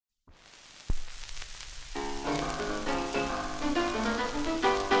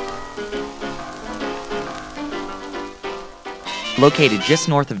Located just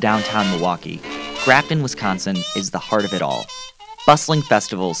north of downtown Milwaukee, Grafton, Wisconsin is the heart of it all. Bustling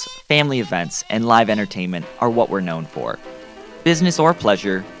festivals, family events, and live entertainment are what we're known for. Business or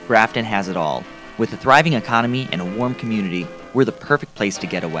pleasure, Grafton has it all. With a thriving economy and a warm community, we're the perfect place to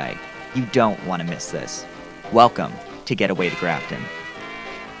get away. You don't want to miss this. Welcome to Getaway to Grafton.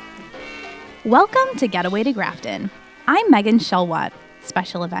 Welcome to Getaway to Grafton. I'm Megan Shelwatt,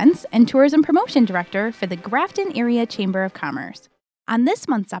 Special Events and Tourism Promotion Director for the Grafton Area Chamber of Commerce. On this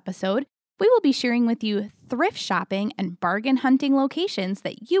month's episode, we will be sharing with you thrift shopping and bargain hunting locations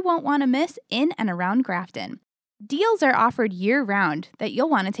that you won't want to miss in and around Grafton. Deals are offered year-round that you'll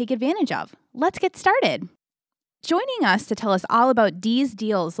want to take advantage of. Let's get started. Joining us to tell us all about Dee's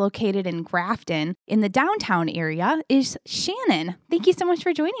Deals located in Grafton in the downtown area is Shannon. Thank you so much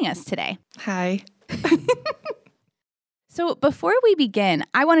for joining us today. Hi. So before we begin,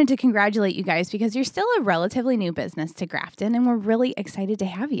 I wanted to congratulate you guys because you're still a relatively new business to Grafton, and we're really excited to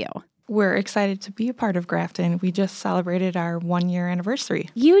have you. We're excited to be a part of Grafton. We just celebrated our 1-year anniversary.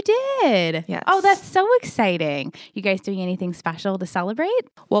 You did? Yes. Oh, that's so exciting. You guys doing anything special to celebrate?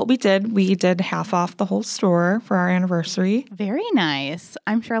 Well, we did. We did half off the whole store for our anniversary. Very nice.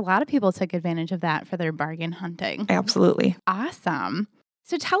 I'm sure a lot of people took advantage of that for their bargain hunting. Absolutely. Awesome.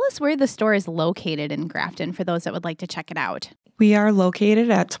 So tell us where the store is located in Grafton for those that would like to check it out. We are located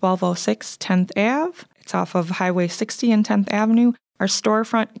at 1206 10th Ave. It's off of Highway 60 and 10th Avenue. Our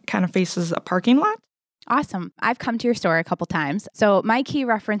storefront kind of faces a parking lot. Awesome. I've come to your store a couple times. So my key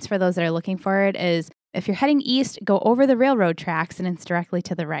reference for those that are looking for it is if you're heading east, go over the railroad tracks and it's directly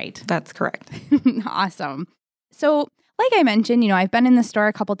to the right. That's correct. Awesome. So like I mentioned, I've been in the store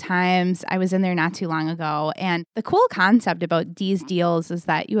a couple times. I was in there not too long ago. And the cool concept about Dee's Deals is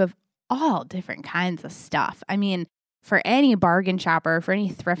that you have all different kinds of stuff. I mean, for any bargain shopper, for any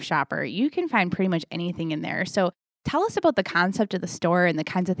thrift shopper, you can find pretty much anything in there. So tell us about the concept of the store and the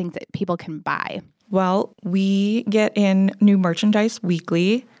kinds of things that people can buy. Well, we get in new merchandise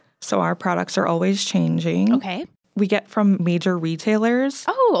weekly, so our products are always changing. Okay. We get from major retailers.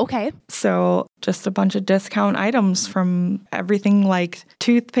 Oh, okay. So just a bunch of discount items from everything like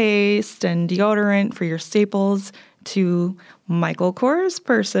toothpaste and deodorant for your staples to Michael Kors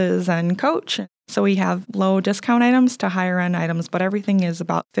purses and Coach. So we have low discount items to higher end items, but everything is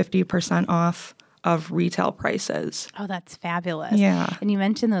about 50% off of retail prices. Oh, that's fabulous. Yeah. And you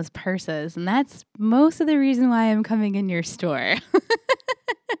mentioned those purses, and that's most of the reason why I'm coming in your store.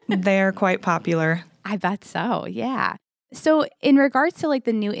 They're quite popular. I bet so, yeah. So in regards to like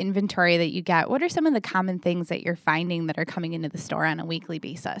the new inventory that you get, what are some of the common things that you're finding that are coming into the store on a weekly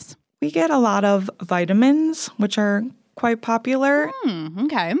basis? We get a lot of vitamins, which are quite popular.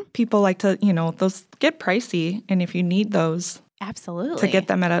 Okay. People like to, those get pricey, and if you need those, absolutely, to get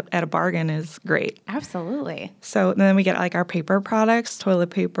them at a bargain is great. Absolutely. So then we get like our paper products,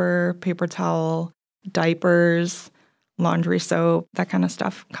 toilet paper, paper towel, diapers, laundry soap, that kind of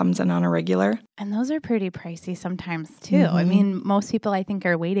stuff comes in on a regular. And those are pretty pricey sometimes too. Mm-hmm. I mean, most people I think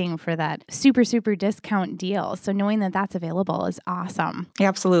are waiting for that super, super discount deal. So knowing that that's available is awesome.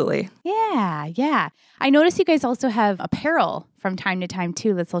 Absolutely. Yeah. I notice you guys also have apparel from time to time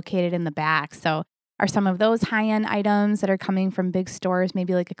too that's located in the back. So are some of those high-end items that are coming from big stores,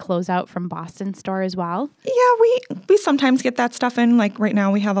 maybe like a closeout from Boston store as well? Yeah, we sometimes get that stuff in. Like right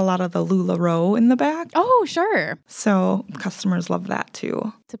now we have a lot of the LuLaRoe in the back. Oh, sure. So customers love that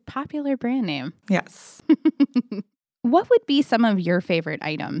too. It's a popular brand name. Yes. What would be some of your favorite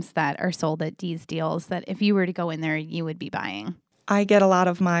items that are sold at Dee's Deals that if you were to go in there, you would be buying? I get a lot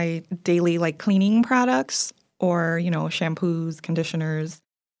of my daily cleaning products or, shampoos, conditioners.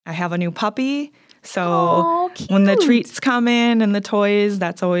 I have a new puppy. So when the treats come in and the toys,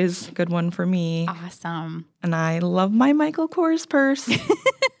 that's always a good one for me. Awesome. And I love my Michael Kors purse.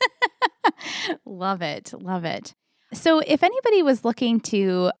 Love it. So if anybody was looking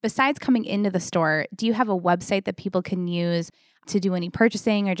to, besides coming into the store, do you have a website that people can use to do any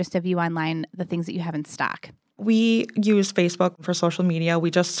purchasing or just to view online the things that you have in stock? We use Facebook for social media. We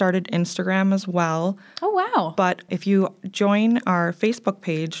just started Instagram as well. Oh, wow. But if you join our Facebook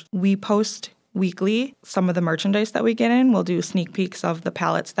page, we post weekly some of the merchandise that we get in. We'll do sneak peeks of the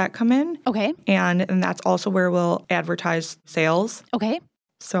pallets that come in. Okay. And that's also where we'll advertise sales. Okay.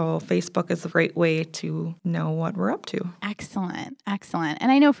 So Facebook is a great way to know what we're up to. Excellent.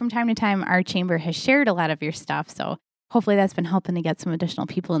 And I know from time to time our chamber has shared a lot of your stuff, so hopefully that's been helping to get some additional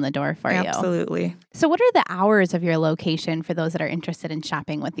people in the door for you. Absolutely. So what are the hours of your location for those that are interested in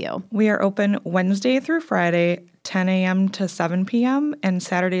shopping with you? We are open Wednesday through Friday, 10 a.m. to 7 p.m., and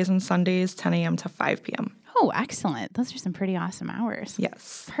Saturdays and Sundays, 10 a.m. to 5 p.m. Oh, excellent. Those are some pretty awesome hours.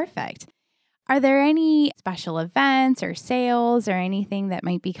 Yes. Perfect. Are there any special events or sales or anything that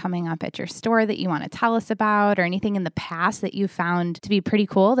might be coming up at your store that you want to tell us about, or anything in the past that you found to be pretty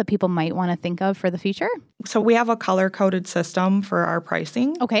cool that people might want to think of for the future? So we have a color-coded system for our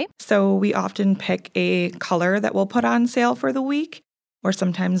pricing. Okay. So we often pick a color that we'll put on sale for the week, or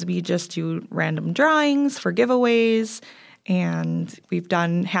sometimes we just do random drawings for giveaways, and we've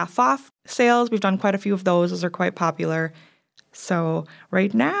done half off sales. We've done quite a few of those. Those are quite popular. So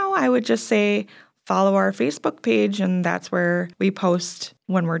right now, I would just say follow our Facebook page, and that's where we post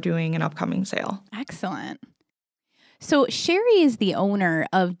when we're doing an upcoming sale. Excellent. So Sherry is the owner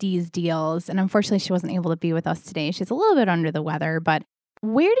of Dee's Deals, and unfortunately she wasn't able to be with us today. She's a little bit under the weather, but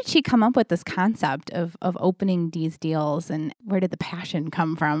where did she come up with this concept of opening Dee's Deals, and where did the passion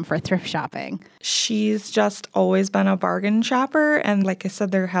come from for thrift shopping? She's just always been a bargain shopper, and like I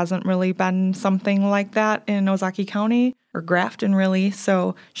said, there hasn't really been something like that in Ozaukee County or Grafton, really.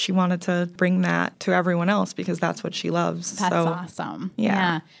 So she wanted to bring that to everyone else because that's what she loves. That's awesome.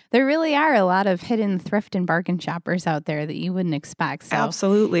 Yeah. There really are a lot of hidden thrift and bargain shoppers out there that you wouldn't expect. So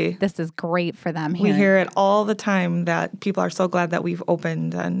Absolutely. this is great for them here. We hear it all the time that people are so glad that we've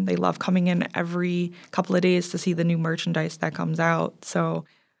opened, and they love coming in every couple of days to see the new merchandise that comes out. So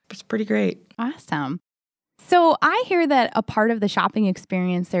it's pretty great. Awesome. So I hear that a part of the shopping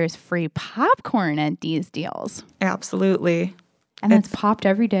experience, there's free popcorn at Dee's Deals. Absolutely. And it's popped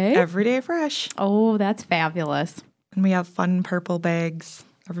every day? Every day fresh. Oh, that's fabulous. And we have fun purple bags.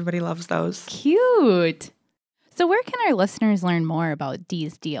 Everybody loves those. Cute. So where can our listeners learn more about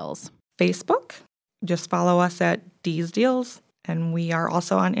Dee's Deals? Facebook. Just follow us at Dee's Deals. And we are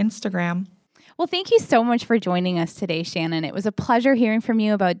also on Instagram. Well, thank you so much for joining us today, Shannon. It was a pleasure hearing from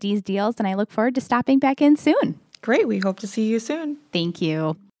you about Dee's Deals, and I look forward to stopping back in soon. Great. We hope to see you soon. Thank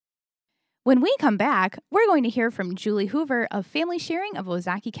you. When we come back, we're going to hear from Julie Hoover of Family Sharing of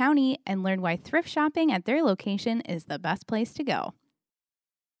Ozaukee County and learn why thrift shopping at their location is the best place to go.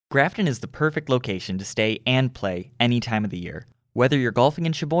 Grafton is the perfect location to stay and play any time of the year. Whether you're golfing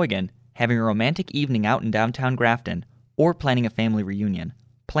in Sheboygan, having a romantic evening out in downtown Grafton, or planning a family reunion,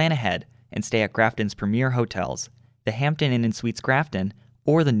 plan ahead and stay at Grafton's premier hotels, the Hampton Inn & Suites Grafton,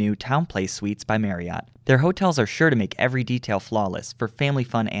 or the new Town Place Suites by Marriott. Their hotels are sure to make every detail flawless for family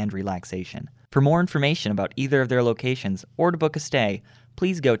fun and relaxation. For more information about either of their locations or to book a stay,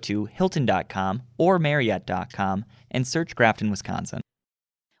 please go to Hilton.com or Marriott.com and search Grafton, Wisconsin.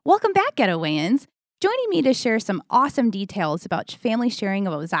 Welcome back, Getawayans. Joining me to share some awesome details about family sharing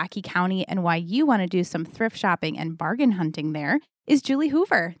of Ozaukee County and why you want to do some thrift shopping and bargain hunting there is Julie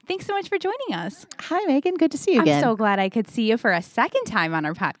Hoover. Thanks so much for joining us. Hi, Megan. Good to see you again. I'm so glad I could see you for a second time on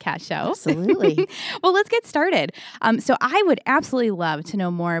our podcast show. Absolutely. Well, let's get started. So I would absolutely love to know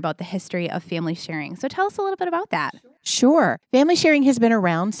more about the history of family sharing. So tell us a little bit about that. Sure. Family sharing has been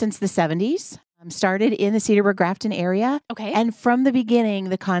around since the 70s. Started in the Cedarburg Grafton area. Okay. And from the beginning,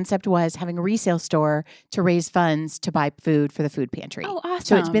 the concept was having a resale store to raise funds to buy food for the food pantry. Oh, awesome.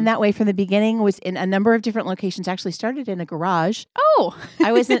 So it's been that way from the beginning. Was in a number of different locations. Actually started in a garage. Oh.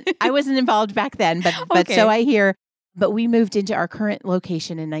 I wasn't involved back then, but Okay. so I hear. But we moved into our current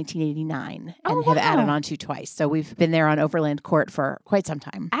location in 1989 and have added on to twice. So we've been there on Overland Court for quite some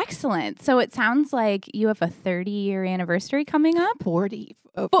time. Excellent. So it sounds like you have a 30-year anniversary coming up. 40.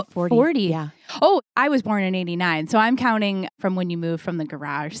 40. Yeah. Oh, I was born in 89, so I'm counting from when you moved from the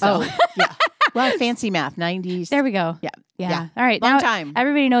garage. So Oh, yeah. Well, fancy math, 90s. there we go. Yeah. Yeah. All right. Long now time.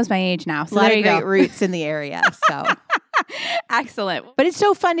 Everybody knows my age now. So A lot there of you great go. roots in the area. So, Excellent. but it's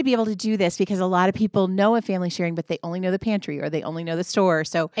so fun to be able to do this because a lot of people know of family sharing, but they only know the pantry or they only know the store.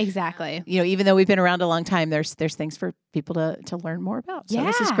 So, Exactly. even though we've been around a long time, there's things for people to learn more about. So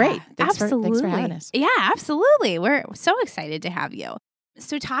this is great. Thanks absolutely. for having us. Yeah, absolutely. We're so excited to have you.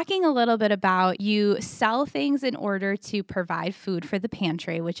 So talking a little bit about you sell things in order to provide food for the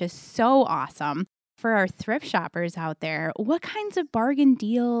pantry, which is so awesome. For our thrift shoppers out there, what kinds of bargain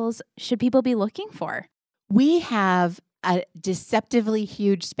deals should people be looking for? We have a deceptively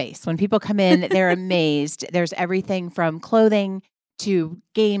huge space. When people come in, they're amazed. There's everything from clothing to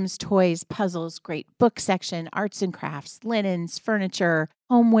games, toys, puzzles, great book section, arts and crafts, linens, furniture,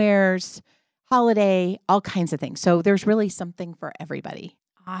 homewares, holiday, all kinds of things. So there's really something for everybody.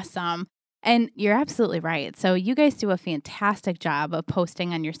 Awesome. And you're absolutely right. So you guys do a fantastic job of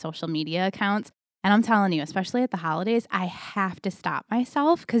posting on your social media accounts. And I'm telling you, especially at the holidays, I have to stop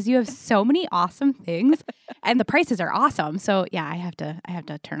myself because you have so many awesome things and the prices are awesome. So yeah, I have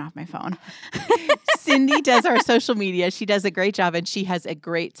to turn off my phone. Cindy does our social media. She does a great job and she has a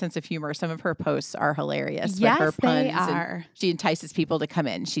great sense of humor. Some of her posts are hilarious with her puns. They are. She entices people to come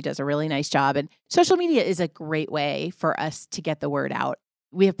in. She does a really nice job. And social media is a great way for us to get the word out.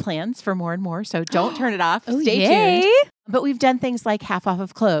 We have plans for more and more, so don't turn it off. Stay tuned. But we've done things like half off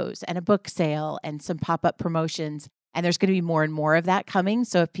of clothes and a book sale and some pop-up promotions. And there's going to be more and more of that coming.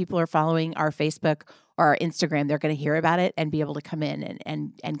 So if people are following our Facebook or our Instagram, they're going to hear about it and be able to come in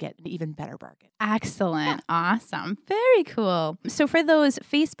and get an even better bargain. Excellent. Yeah. Awesome. Very cool. So for those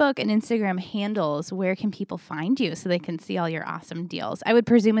Facebook and Instagram handles, where can people find you so they can see all your awesome deals? I would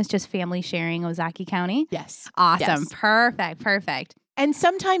presume it's just Family Sharing Ozaukee County. Yes. Awesome. Yes. Perfect. And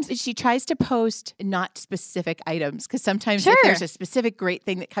sometimes she tries to post not specific items because sometimes Sure. if there's a specific great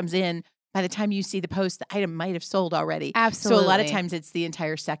thing that comes in, by the time you see the post, the item might have sold already. Absolutely. So a lot of times it's the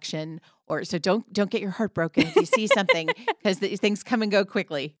entire section. So don't get your heart broken if you see something because things come and go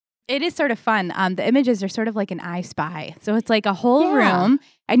quickly. It is sort of fun. The images are sort of like an I Spy. So it's like a whole room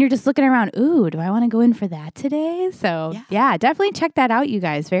and you're just looking around. Ooh, do I want to go in for that today? So yeah, definitely check that out, you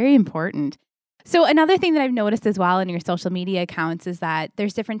guys. Very important. So another thing that I've noticed as well in your social media accounts is that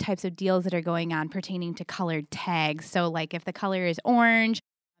there's different types of deals that are going on pertaining to colored tags. So like if the color is orange,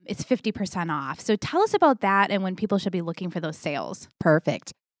 it's 50% off. So tell us about that and when people should be looking for those sales.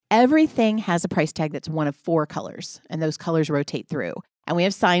 Perfect. Everything has a price tag that's one of 4 colors, and those colors rotate through. And we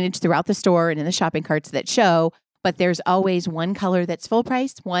have signage throughout the store and in the shopping carts that show, but there's always one color that's full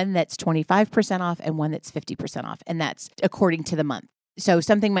price, one that's 25% off, and one that's 50% off. And that's according to the month. So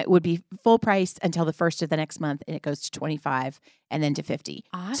something would be full price until the first of the next month, and it goes to 25 and then to 50.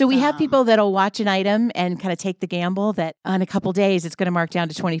 Awesome. So we have people that'll watch an item and kind of take the gamble that in a couple days it's going to mark down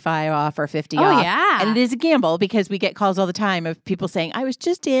to 25 off or 50 off. Oh, yeah. And it is a gamble because we get calls all the time of people saying, I was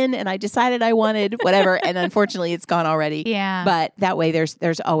just in and I decided I wanted whatever. And unfortunately, it's gone already. Yeah. But that way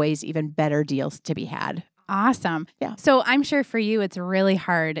there's always even better deals to be had. Awesome. Yeah. So I'm sure for you, it's really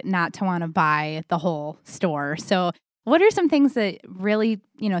hard not to want to buy the whole store. So what are some things that really,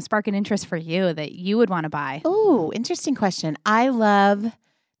 spark an interest for you that you would want to buy? Oh, interesting question. I love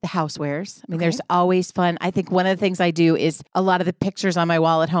the housewares. I mean, there's always fun. I think one of the things I do is a lot of the pictures on my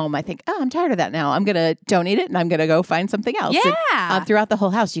wall at home. I think, I'm tired of that now. I'm going to donate it and I'm going to go find something else. Yeah. And, throughout the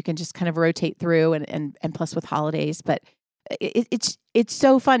whole house, you can just kind of rotate through and plus with holidays. But it's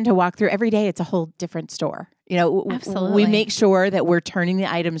so fun to walk through. Every day, it's a whole different store. Absolutely. We make sure that we're turning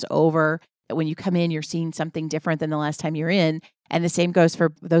the items over. When you come in, you're seeing something different than the last time you're in. And the same goes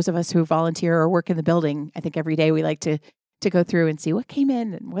for those of us who volunteer or work in the building. I think every day we like to go through and see what came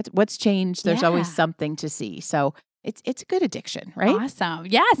in and what's changed. There's always something to see. So it's a good addiction, right? Awesome.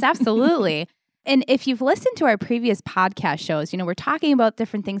 Yes, absolutely. And if you've listened to our previous podcast shows, we're talking about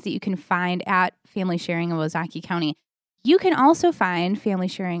different things that you can find at Family Sharing of Ozaukee County. You can also find Family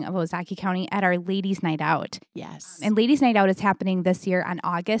Sharing of Ozaukee County at our Ladies' Night Out. Yes. And Ladies' Night Out is happening this year on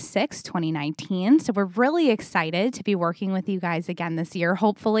August 6th, 2019. So we're really excited to be working with you guys again this year,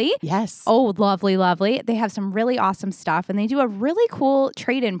 hopefully. Yes. Oh, lovely, lovely. They have some really awesome stuff, and they do a really cool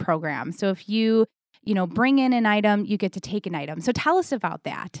trade-in program. So if you bring in an item, you get to take an item. So tell us about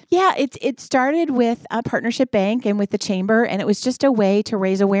that. Yeah, it started with a partnership bank and with the chamber, and it was just a way to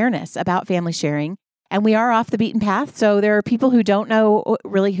raise awareness about family sharing. And we are off the beaten path. So there are people who don't know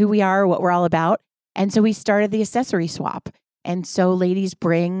really who we are or what we're all about. And so we started the accessory swap. And so ladies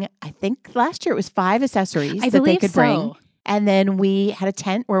bring, I think last year it was 5 accessories that they could bring. And then we had a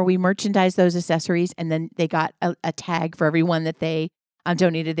tent where we merchandised those accessories. And then they got a tag for every one that they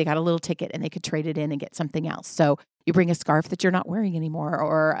donated. They got a little ticket and they could trade it in and get something else. So you bring a scarf that you're not wearing anymore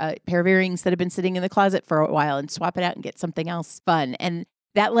or a pair of earrings that have been sitting in the closet for a while and swap it out and get something else fun. And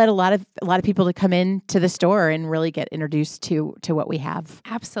that led a lot of people to come in to the store and really get introduced to what we have.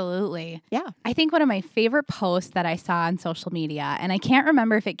 Absolutely. Yeah. I think one of my favorite posts that I saw on social media, and I can't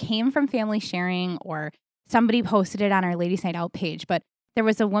remember if it came from Family Sharing or somebody posted it on our Ladies' Night Out page, but there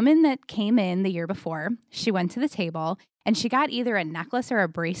was a woman that came in the year before. She went to the table and she got either a necklace or a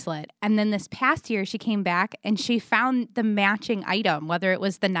bracelet. And then this past year, she came back and she found the matching item, whether it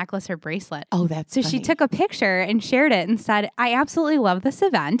was the necklace or bracelet. Oh, that's so funny. She took a picture and shared it and said, I absolutely love this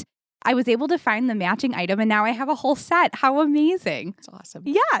event. I was able to find the matching item and now I have a whole set. How amazing. That's awesome.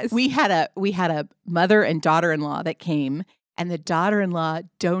 Yes. We had a mother and daughter-in-law that came. And the daughter-in-law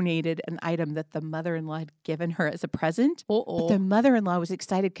donated an item that the mother-in-law had given her as a present. But the mother-in-law was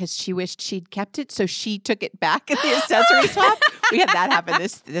excited because she wished she'd kept it. So she took it back at the accessory swap. We had that happen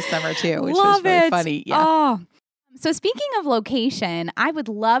this summer too, which was really funny. Yeah. Oh. So speaking of location, I would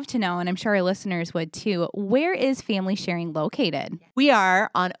love to know, and I'm sure our listeners would too, where is Family Sharing located? We are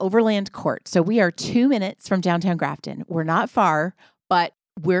on Overland Court. So we are 2 minutes from downtown Grafton. We're not far, but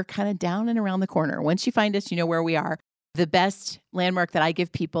we're kind of down and around the corner. Once you find us, you know where we are. The best landmark that I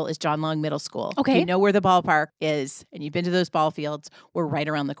give people is John Long Middle School. Okay. If you know where the ballpark is and you've been to those ball fields, we're right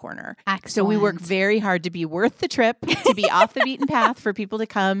around the corner. Excellent. So we work very hard to be worth the trip, to be off the beaten path for people to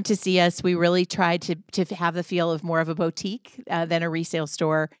come to see us. We really try to have the feel of more of a boutique than a resale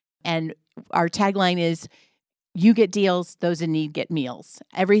store. And our tagline is, you get deals, those in need get meals.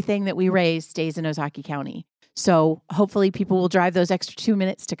 Everything that we raise stays in Ozaukee County. So hopefully people will drive those extra 2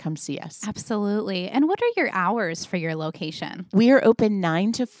 minutes to come see us. Absolutely. And what are your hours for your location? We are open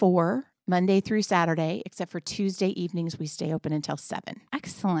 9 to 4, Monday through Saturday, except for Tuesday evenings, we stay open until 7.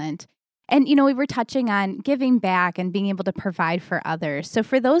 Excellent. And, we were touching on giving back and being able to provide for others. So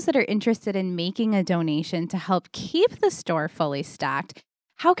for those that are interested in making a donation to help keep the store fully stocked,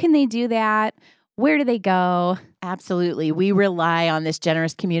 how can they do that? Where do they go? Absolutely. We rely on this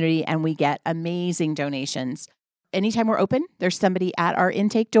generous community and we get amazing donations. Anytime we're open, there's somebody at our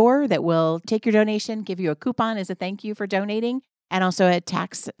intake door that will take your donation, give you a coupon as a thank you for donating, and also a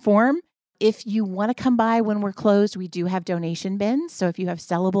tax form. If you want to come by when we're closed, we do have donation bins. So if you have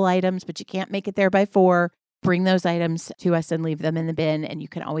sellable items, but you can't make it there by 4, bring those items to us and leave them in the bin. And you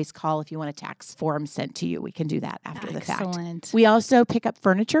can always call if you want a tax form sent to you. We can do that after the fact. Excellent. We also pick up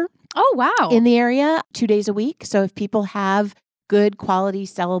furniture. Oh, wow. In the area 2 days a week. So if people have good quality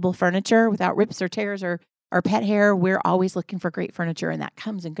sellable furniture without rips or tears or pet hair, we're always looking for great furniture, and that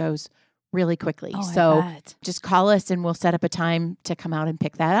comes and goes really quickly. Oh, so I bet. just call us and we'll set up a time to come out and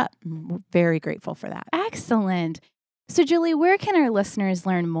pick that up. We're very grateful for that. Excellent. So, Julie, where can our listeners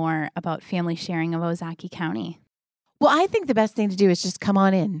learn more about Family Sharing of Ozaukee County? Well, I think the best thing to do is just come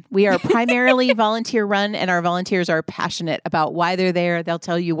on in. We are primarily volunteer run, and our volunteers are passionate about why they're there. They'll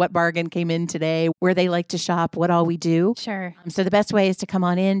tell you what bargain came in today, where they like to shop, what all we do. Sure. So the best way is to come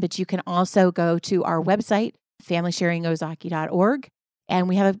on in, but you can also go to our website, familysharingozaukee.org, and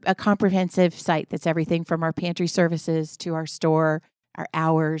we have a comprehensive site that's everything from our pantry services to our store, our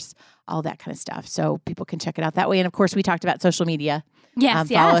hours, all that kind of stuff. So people can check it out that way. And of course, we talked about social media. Yes,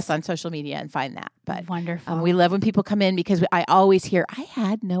 Follow us on social media and find that. But wonderful. we love when people come in because I always hear, I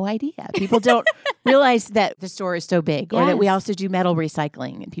had no idea. People don't realize that the store is so big, or that we Yes. also do metal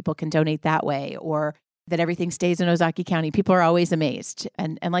recycling and people can donate that way, or that everything stays in Ozaukee County. People are always amazed.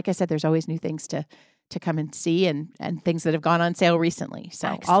 And like I said, there's always new things to come and see and things that have gone on sale recently.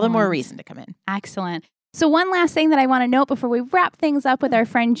 So all the more Excellent. reason to come in. Excellent. So one last thing that I want to note before we wrap things up with our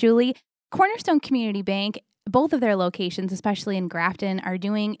friend Julie, Cornerstone Community Bank, both of their locations, especially in Grafton, are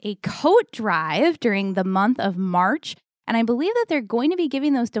doing a coat drive during the month of March. And I believe that they're going to be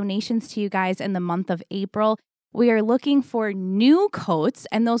giving those donations to you guys in the month of April. We are looking for new coats,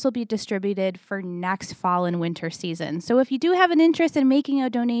 and those will be distributed for next fall and winter season. So if you do have an interest in making a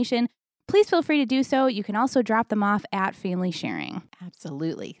donation, please feel free to do so. You can also drop them off at Family Sharing.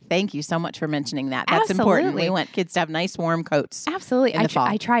 Absolutely. Thank you so much for mentioning that. That's important. Absolutely. We want kids to have nice, warm coats. Absolutely. In the fall.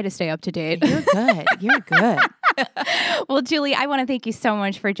 I try to stay up to date. You're good. You're good. Well, Julie, I want to thank you so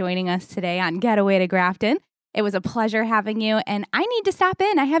much for joining us today on Getaway to Grafton. It was a pleasure having you, and I need to stop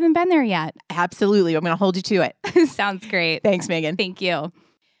in. I haven't been there yet. Absolutely. I'm going to hold you to it. Sounds great. Thanks, Megan. Thank you.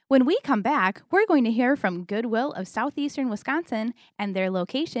 When we come back, we're going to hear from Goodwill of Southeastern Wisconsin and their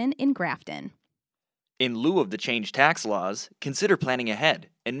location in Grafton. In lieu of the changed tax laws, consider planning ahead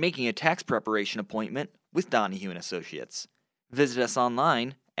and making a tax preparation appointment with Donahue & Associates. Visit us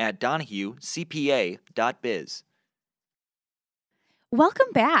online at donahuecpa.biz.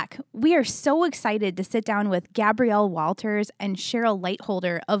 Welcome back. We are so excited to sit down with Gabrielle Walters and Cheryl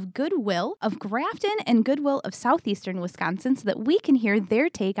Lightholder of Goodwill of Grafton and Goodwill of Southeastern Wisconsin so that we can hear their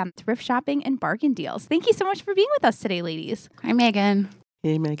take on thrift shopping and bargain deals. Thank you so much for being with us today, ladies. Hi, Megan.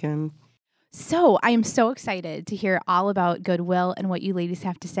 Hey, Megan. So I am so excited to hear all about Goodwill and what you ladies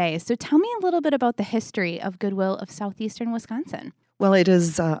have to say. So tell me a little bit about the history of Goodwill of Southeastern Wisconsin. Well, it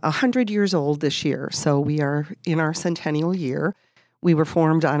is 100 years old this year, so we are in our centennial year. We were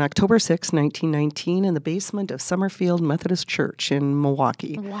formed on October 6, 1919 in the basement of Summerfield Methodist Church in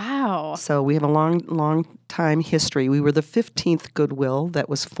Milwaukee. Wow. So we have a long time history. We were the 15th Goodwill that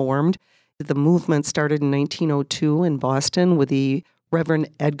was formed. The movement started in 1902 in Boston with the Reverend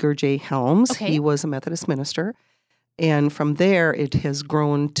Edgar J. Helms. Okay. He was a Methodist minister. And from there, it has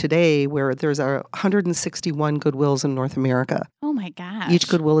grown today where there's 161 Goodwills in North America. Oh my gosh. Each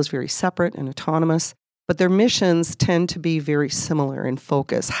Goodwill is very separate and autonomous, but their missions tend to be very similar in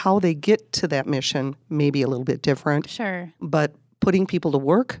focus. How they get to that mission may be a little bit different, Sure. but putting people to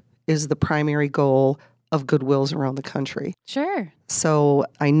work is the primary goal of Goodwills around the country. Sure. So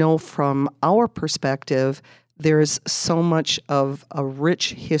I know from our perspective, there's so much of a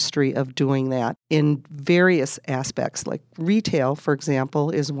rich history of doing that in various aspects. Like retail, for example,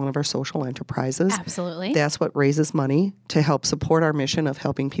 is one of our social enterprises. Absolutely. That's what raises money to help support our mission of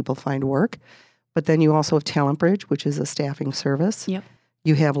helping people find work. But then you also have Talent Bridge, which is a staffing service. Yep.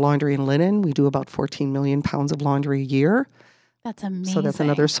 You have laundry and linen. We do about 14 million pounds of laundry a year. That's amazing. So that's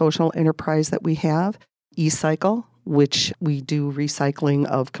another social enterprise that we have. eCycle, which we do recycling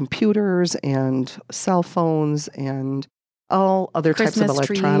of computers and cell phones and all other types of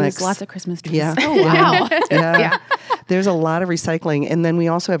electronics. Trees, lots of Christmas trees. Yeah. Oh, wow. Yeah. There's a lot of recycling. And then we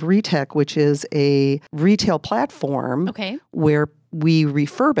also have Retech, which is a retail platform Okay. where we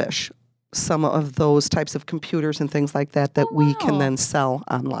refurbish some of those types of computers and things like that Oh, we can wow. then sell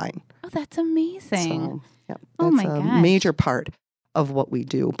online. Oh, that's amazing. So, yeah, Oh, that's my a gosh. major part of what we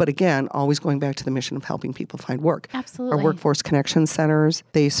do. But again, always going back to the mission of helping people find work. Absolutely. Our Workforce Connection Centers,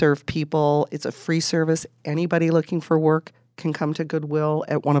 they serve people. It's a free service. Anybody looking for work can come to Goodwill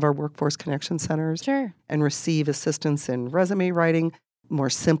at one of our Workforce Connection Centers Sure. and receive assistance in resume writing, more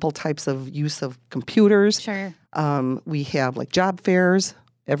simple types of use of computers. Sure. We have like job fairs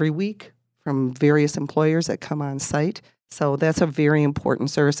every week from various employers that come on site. So that's a very important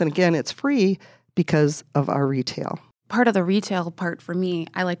service. And again, it's free because of our retail. Part of the retail part for me,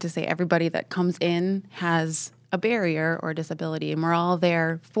 I like to say everybody that comes in has a barrier or a disability, and we're all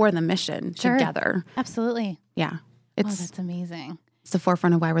there for the mission Sure. together. Absolutely. Yeah. Oh, It's that's amazing. the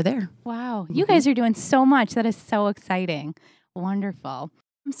forefront of why we're there. Wow. You guys are doing so much. That is so exciting. Wonderful.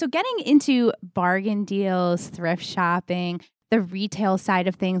 So, getting into bargain deals, thrift shopping, the retail side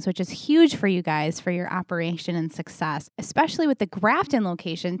of things, which is huge for you guys for your operation and success, especially with the Grafton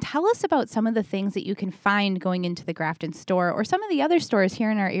location. Tell us about some of the things that you can find going into the Grafton store or some of the other stores here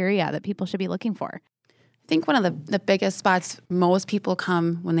in our area that people should be looking for. I think one of the biggest spots most people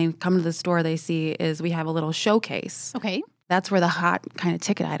come when they come to the store they see is we have a little showcase. Okay. That's where the hot kind of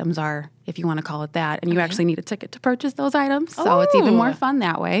ticket items are, if you want to call it that. And you actually need a ticket to purchase those items. So it's even Oh. more fun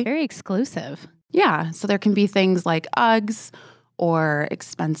that way. Very exclusive. Yeah. So there can be things like Uggs or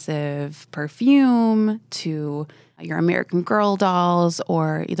expensive perfume to your American Girl dolls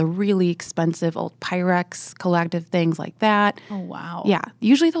or the really expensive old Pyrex collective things like that. Oh, wow. Yeah.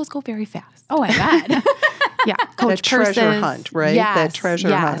 Usually those go very fast. Oh, I bet. Yeah. Coach That treasure purses. hunt, right? Yes, That treasure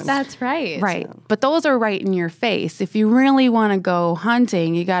yes. hunt. That's right. Right. But those are right in your face. If you really want to go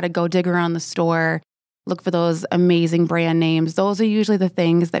hunting, you got to go dig around the store, look for those amazing brand names. Those are usually the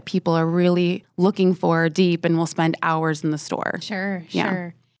things that people are really looking for deep and will spend hours in the store. Sure, Yeah.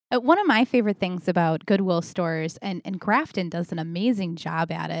 sure. One of my favorite things about Goodwill stores, and Grafton does an amazing job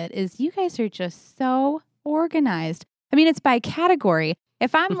at it, is you guys are just so organized. I mean, it's by category.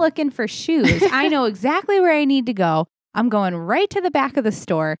 If I'm looking for shoes, I know exactly where I need to go. I'm going right to the back of the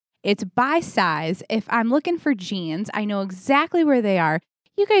store. It's by size. If I'm looking for jeans, I know exactly where they are.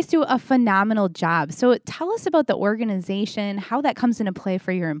 You guys do a phenomenal job. So tell us about the organization, how that comes into play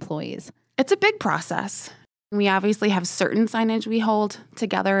for your employees. It's a big process. We obviously have certain signage we hold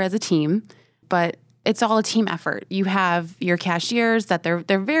together as a team, but it's all a team effort. You have your cashiers that they're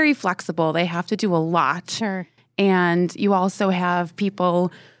very flexible. They have to do a lot. Sure. And you also have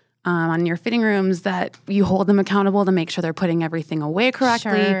people on your fitting rooms that you hold them accountable to make sure they're putting everything away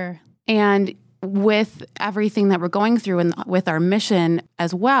correctly. Sure. And with everything that we're going through and with our mission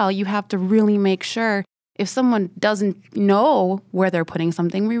as well, you have to really make sure if someone doesn't know where they're putting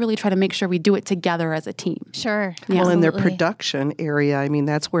something, we really try to make sure we do it together as a team. Sure. Well, in their Absolutely. production area, I mean,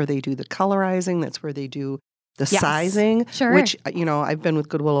 that's where they do the colorizing. That's where they do the Yes. sizing, Sure. which, I've been with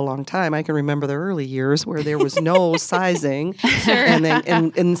Goodwill a long time. I can remember the early years where there was no sizing. Sure. And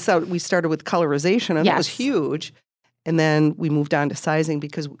then, and so we started with colorization, and that was Yes. huge. And then we moved on to sizing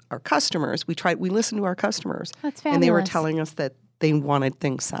because our customers, we listened to our customers. That's fabulous. And they were telling us that they wanted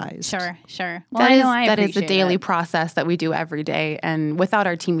things sized. Sure, sure. Well, I know I that is a appreciate daily it. process that we do every day. And without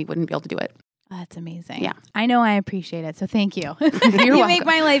our team, we wouldn't be able to do it. That's amazing. Yeah. I know I appreciate it. So thank you. You're You make welcome.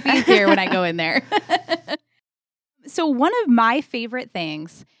 my life easier when I go in there. So one of my favorite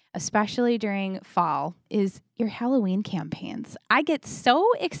things, especially during fall, is your Halloween campaigns. I get so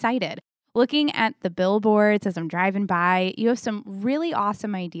excited looking at the billboards as I'm driving by. You have some really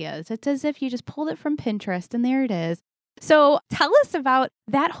awesome ideas. It's as if you just pulled it from Pinterest and there it is. So tell us about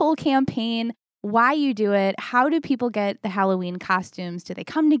that whole campaign, why you do it, how do people get the Halloween costumes? Do they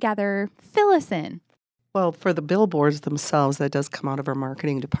come together? Fill us in. Well, for the billboards themselves, that does come out of our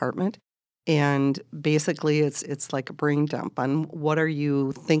marketing department. And basically, it's like a brain dump on what are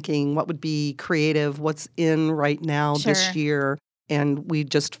you thinking, what would be creative, what's in right now Sure. this year. And we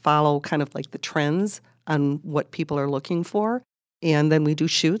just follow kind of like the trends on what people are looking for. And then we do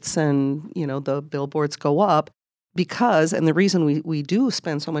shoots and, the billboards go up because, and the reason we do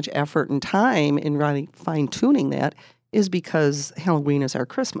spend so much effort and time in really fine-tuning that is because Halloween is our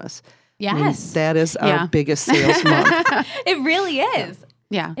Christmas. Yes. And that is our Yeah. biggest sales month. It really is.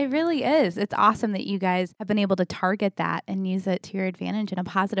 Yeah. It really is. It's awesome that you guys have been able to target that and use it to your advantage in a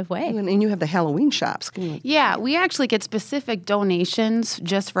positive way. And you have the Halloween shops. Yeah, we actually get specific donations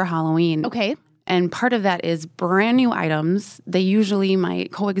just for Halloween. Okay. And part of that is brand new items. They usually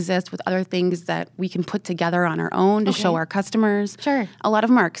might coexist with other things that we can put together on our own to show our customers. Sure. A lot of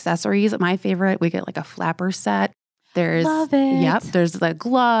them are accessories. My favorite, we get like a flapper set. There's Love it. Yep. There's the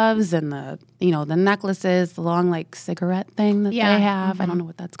gloves and the necklaces, the long like cigarette thing that Yeah. they have. I don't know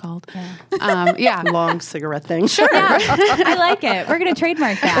what that's called. Yeah. Yeah. Long cigarette thing. Sure. I like it. We're going to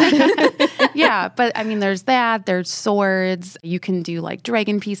trademark that. Yeah. But I mean, there's that. There's swords. You can do like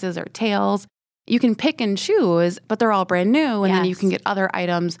dragon pieces or tails. You can pick and choose, but they're all brand new. And then you Yes. can get other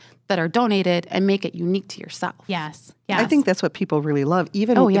items that are donated and make it unique to yourself. Yes. I think that's what people really love,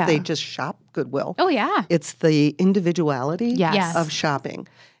 even Oh, if yeah. they just shop Goodwill. Oh, yeah. It's the individuality Yes. of shopping.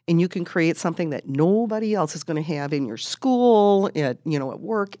 And you can create something that nobody else is going to have in your school, at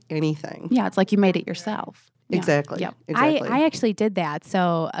work, anything. Yeah. It's like you made it yourself. Yeah. Exactly. Yep. Exactly. I actually did that.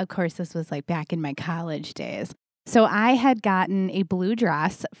 So, of course, this was like back in my college days. So, I had gotten a blue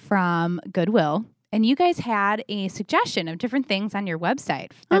dress from Goodwill, and you guys had a suggestion of different things on your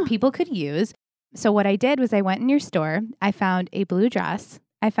website that people could use. So, what I did was I went in your store, I found a blue dress,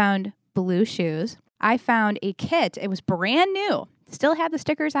 I found blue shoes, I found a kit. It was brand new, still had the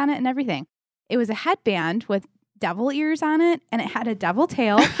stickers on it and everything. It was a headband with devil ears on it, and it had a devil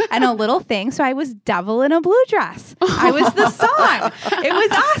tail and a little thing. So I was devil in a blue dress. I was the song. It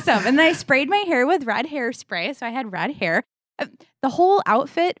was awesome. And then I sprayed my hair with red hairspray. So I had red hair. The whole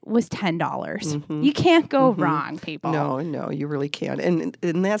outfit was $10. Mhm. You can't go Mhm. wrong, people. No, you really can't. And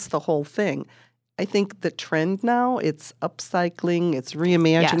that's the whole thing. I think the trend now, it's upcycling, it's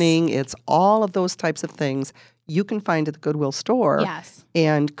reimagining, it's all of those types of things you can find at the Goodwill store Yes.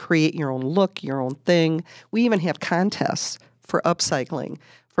 and create your own look, your own thing. We even have contests for upcycling,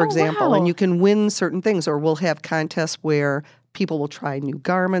 for example, wow. and you can win certain things, or we'll have contests where people will try new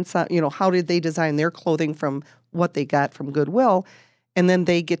garments. How did they design their clothing from what they got from Goodwill? And then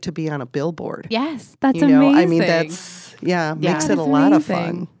they get to be on a billboard. Yes. That's amazing. amazing. I mean, makes That it a is lot of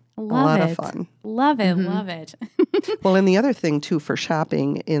amazing. fun. Love a lot it. of fun. Love it. Mhm. Love it. Well, and the other thing, too, for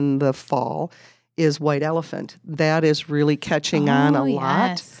shopping in the fall is White Elephant. That is really catching on a Oh, lot.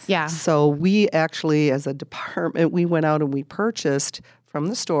 yes. Yeah. So we actually, as a department, we went out and we purchased from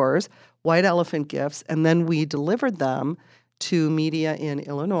the stores White Elephant gifts, and then we delivered them to media in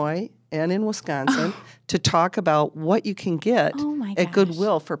Illinois and in Wisconsin to talk about what you can get Oh, my at gosh.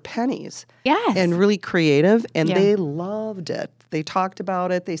 Goodwill for pennies. Yes. And really creative, and Yeah. they loved it. They talked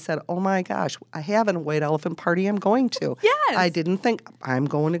about it. They said, "Oh my gosh, I have a White Elephant party I'm going to." Yes. I didn't think I'm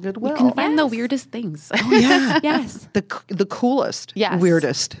going to Goodwill. You can find the Yes. weirdest things. Oh, yeah. Yes. The coolest, Yes.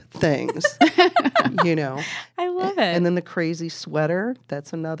 weirdest things, I love it. And then the crazy sweater,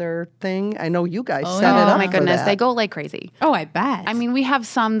 that's another thing. I know you guys Oh, set it yeah. up Oh my for goodness, that. they go like crazy. oh, I bet. I mean, we have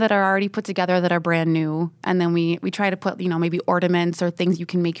some that are already put together that are brand new, and then we try to put maybe ornaments or things you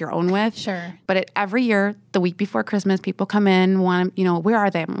can make your own with. Sure. But every year, the week before Christmas, people come in, want where are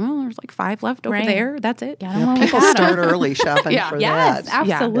they? Well, there's like 5 left over Right. there. That's it. Got 'em Yeah, when we people got 'em. start early shopping Yeah. for Yes, that.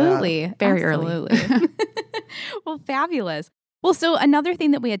 absolutely. Very early. Absolutely. Well, fabulous. Well, so another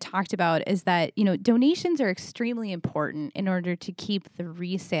thing that we had talked about is that, donations are extremely important in order to keep the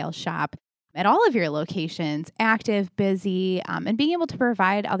resale shop at all of your locations active, busy, and being able to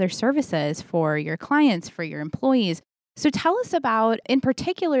provide other services for your clients, for your employees. So tell us about, in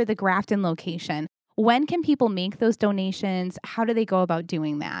particular, the Grafton location. When can people make those donations? How do they go about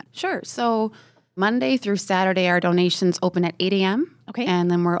doing that? Sure. So Monday through Saturday, our donations open at 8 a.m. Okay. And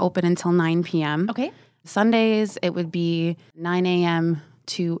then we're open until 9 p.m. Okay. Sundays, it would be 9 a.m.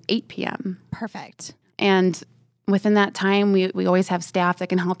 to 8 p.m. Perfect. And within that time, we always have staff that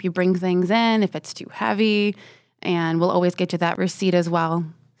can help you bring things in if it's too heavy. And we'll always get you that receipt as well.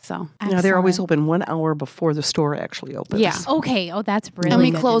 So, Yeah, they're always Excellent. open 1 hour before the store actually opens. yeah. Okay. Oh, that's really and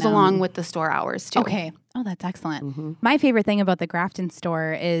we good to close know. along with the store hours too. Okay. Oh, that's excellent. Mm-hmm. My favorite thing about the Grafton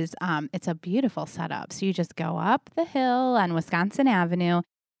store is it's a beautiful setup. So you just go up the hill on Wisconsin Avenue,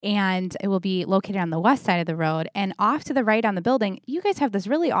 and it will be located on the west side of the road. And off to the right on the building, you guys have this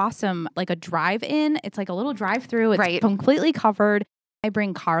really awesome, like a drive-in. It's like a little drive-through. It's Right. completely covered. I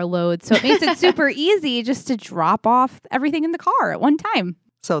bring carloads, so it makes it super easy just to drop off everything in the car at one time.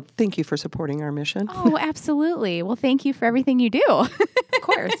 So thank you for supporting our mission. Oh, absolutely. Well, thank you for everything you do. Of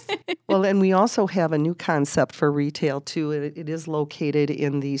course. Well, and we also have a new concept for retail, too. It is located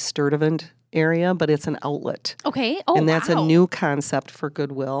in the Sturtevant area, but it's an outlet. Okay. Oh, and that's wow. a new concept for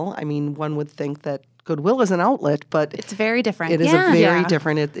Goodwill. I mean, one would think that Goodwill is an outlet, but It's very different. it is Yeah. a very Yeah.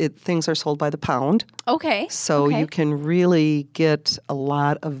 different. Things are sold by the pound, Okay. so Okay. you can really get a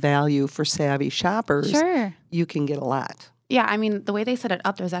lot of value for savvy shoppers. Sure. You can get a lot. Yeah, I mean, the way they set it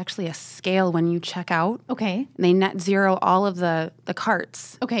up, there's actually a scale when you check out. Okay. And they net zero all of the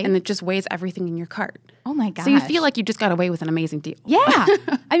carts. Okay. And it just weighs everything in your cart. Oh my gosh. So you feel like you just got away with an amazing deal. Yeah.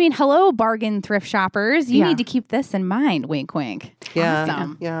 I mean, hello, bargain thrift shoppers. You Yeah. need to keep this in mind. Wink, wink. Yeah,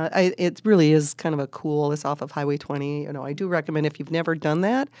 Awesome. yeah. It really is kind of a cool. It's off of Highway 20. I do recommend if you've never done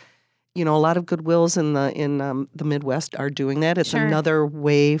that. A lot of Goodwills in the Midwest are doing that. It's Sure. another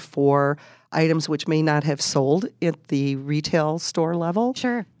way for items which may not have sold at the retail store level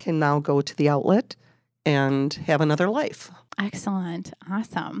Sure. can now go to the outlet and have another life. Excellent.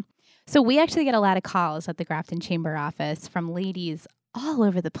 Awesome. So we actually get a lot of calls at the Grafton Chamber office from ladies all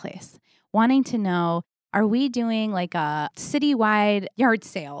over the place wanting to know, are we doing like a citywide yard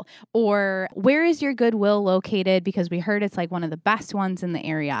sale? Or where is your Goodwill located? Because we heard it's like one of the best ones in the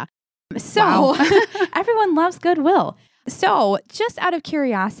area. So everyone loves Goodwill. So just out of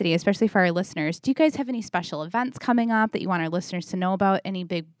curiosity, especially for our listeners, do you guys have any special events coming up that you want our listeners to know about? Any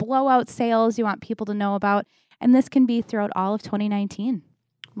big blowout sales you want people to know about? And this can be throughout all of 2019.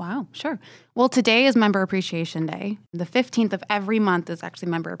 Wow, sure. Well, today is Member Appreciation Day. The 15th of every month is actually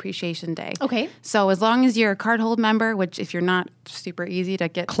Member Appreciation Day. Okay. So as long as you're a cardhold member, which if you're not, super easy to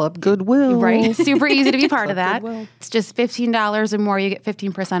get. Club Goodwill. Right? Super easy to be part of Club that. Goodwill. It's just $15 or more, you get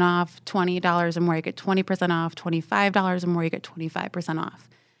 15% off. $20 or more, you get 20% off. $25 or more, you get 25% off.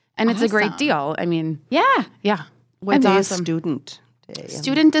 And it's a great Awesome. deal. I mean, Yeah. yeah. What It's day is awesome. Student Day?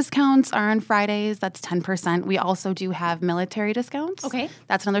 Student discounts are on Fridays. That's 10%. We also do have military discounts. Okay.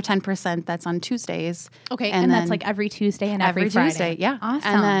 That's another 10%. That's on Tuesdays. Okay. And And that's then like every Tuesday and every Friday. Tuesday. Yeah.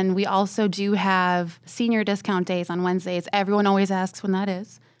 Awesome. And then we also do have senior discount days on Wednesdays. Everyone always asks when that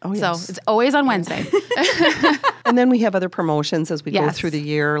is. Oh, yes. So it's always on Wednesday. And then we have other promotions as we go Yes. through the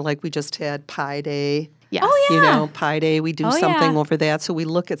year. Like we just had Pi Day. Yes. Oh, yeah. Pi Day, we do Oh, something yeah. over that. So we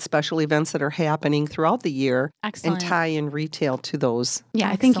look at special events that are happening throughout the year Excellent. and tie in retail to those. Yeah,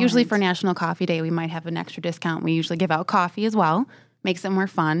 I think usually for Excellent. National Coffee Day, we might have an extra discount. We usually give out coffee as well. Makes it more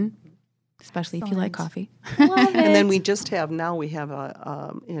fun, especially if you like coffee. Love it. And then we have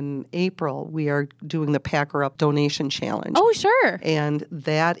in April, we are doing the Packer Up Donation Challenge. Oh, sure. And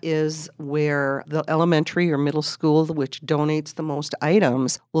that is where the elementary or middle school, which donates the most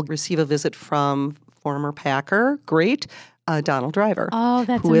items, will receive a visit from former Packer, Donald Driver, Oh,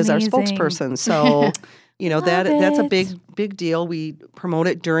 that's who is our amazing. spokesperson. So, that's a it. big deal. We promote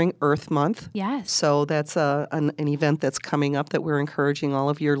it during Earth Month. Yes. So that's an event that's coming up that we're encouraging all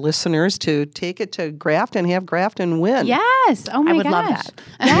of your listeners to take it to Grafton, have Grafton win. Yes. Oh my would love gosh.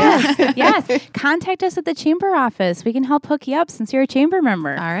 that. Yes. Yes. Contact us at the chamber office. We can help hook you up since you're a chamber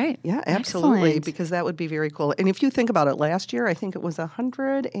member. All right. Yeah, absolutely, Excellent. because that would be very cool. And if you think about it, last year I think it was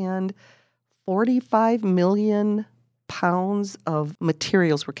 145 million pounds of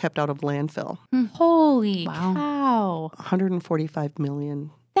materials were kept out of landfill. Holy Wow. cow. 145 million.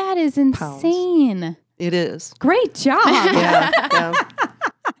 That is insane. It is. Great job. Yeah.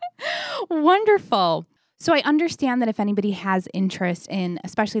 Wonderful. So I understand that if anybody has interest in,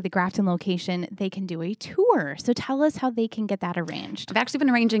 especially the Grafton location, they can do a tour. So tell us how they can get that arranged. I've actually been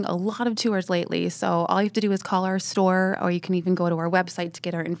arranging a lot of tours lately. So all you have to do is call our store, or you can even go to our website to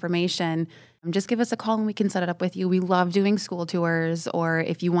get our information. Just give us a call and we can set it up with you. We love doing school tours, or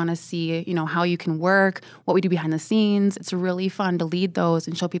if you want to see, how you can work, what we do behind the scenes. It's really fun to lead those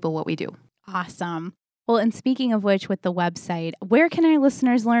and show people what we do. Awesome. Well, and speaking of which, with the website, where can our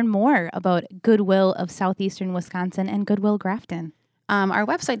listeners learn more about Goodwill of Southeastern Wisconsin and Goodwill Grafton? Our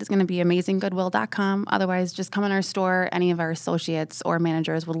website is going to be amazinggoodwill.com. Otherwise, just come in our store. Any of our associates or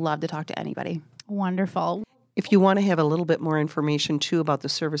managers would love to talk to anybody. Wonderful. If you want to have a little bit more information too about the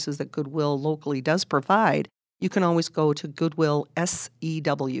services that Goodwill locally does provide, you can always go to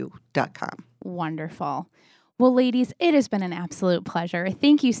goodwillsew.com. Wonderful. Well, ladies, it has been an absolute pleasure.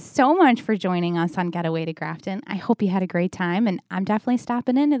 Thank you so much for joining us on Getaway to Grafton. I hope you had a great time, and I'm definitely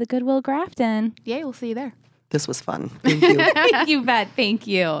stopping into the Goodwill Grafton. Yay, we'll see you there. This was fun. Thank you. You bet. Thank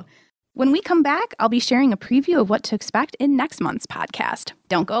you. When we come back, I'll be sharing a preview of what to expect in next month's podcast.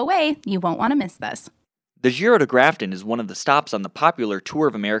 Don't go away. You won't want to miss this. The Giro de Grafton is one of the stops on the popular Tour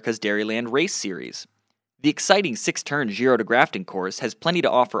of America's Dairyland race series. The exciting 6-turn Giro de Grafton course has plenty to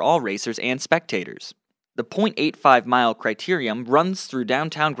offer all racers and spectators. The 0.85-mile criterium runs through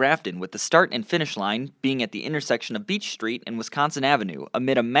downtown Grafton, with the start and finish line being at the intersection of Beach Street and Wisconsin Avenue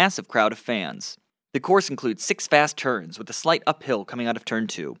amid a massive crowd of fans. The course includes 6 fast turns with a slight uphill coming out of turn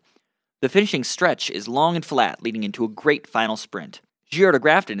 2. The finishing stretch is long and flat, leading into a great final sprint. Giro de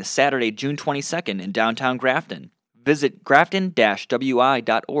Grafton is Saturday, June 22nd in downtown Grafton. Visit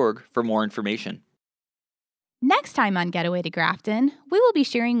grafton-wi.org for more information. Next time on Getaway to Grafton, we will be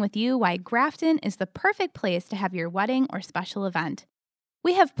sharing with you why Grafton is the perfect place to have your wedding or special event.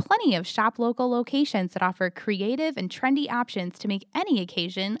 We have plenty of shop local locations that offer creative and trendy options to make any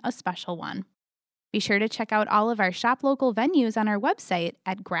occasion a special one. Be sure to check out all of our shop local venues on our website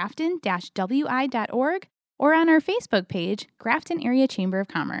at grafton-wi.org or on our Facebook page, Grafton Area Chamber of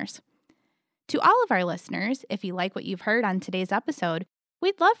Commerce. To all of our listeners, if you like what you've heard on today's episode,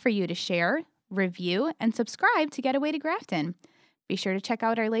 we'd love for you to share, review, and subscribe to Getaway to Grafton. Be sure to check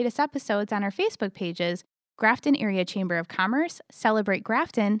out our latest episodes on our Facebook pages, Grafton Area Chamber of Commerce, Celebrate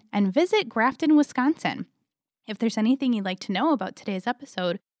Grafton, and Visit Grafton, Wisconsin. If there's anything you'd like to know about today's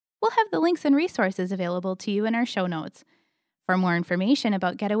episode, we'll have the links and resources available to you in our show notes. For more information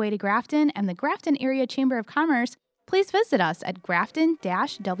about Getaway to Grafton and the Grafton Area Chamber of Commerce, please visit us at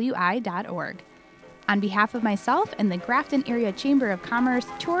grafton-wi.org. On behalf of myself and the Grafton Area Chamber of Commerce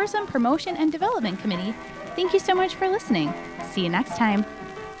Tourism Promotion and Development Committee, thank you so much for listening. See you next time.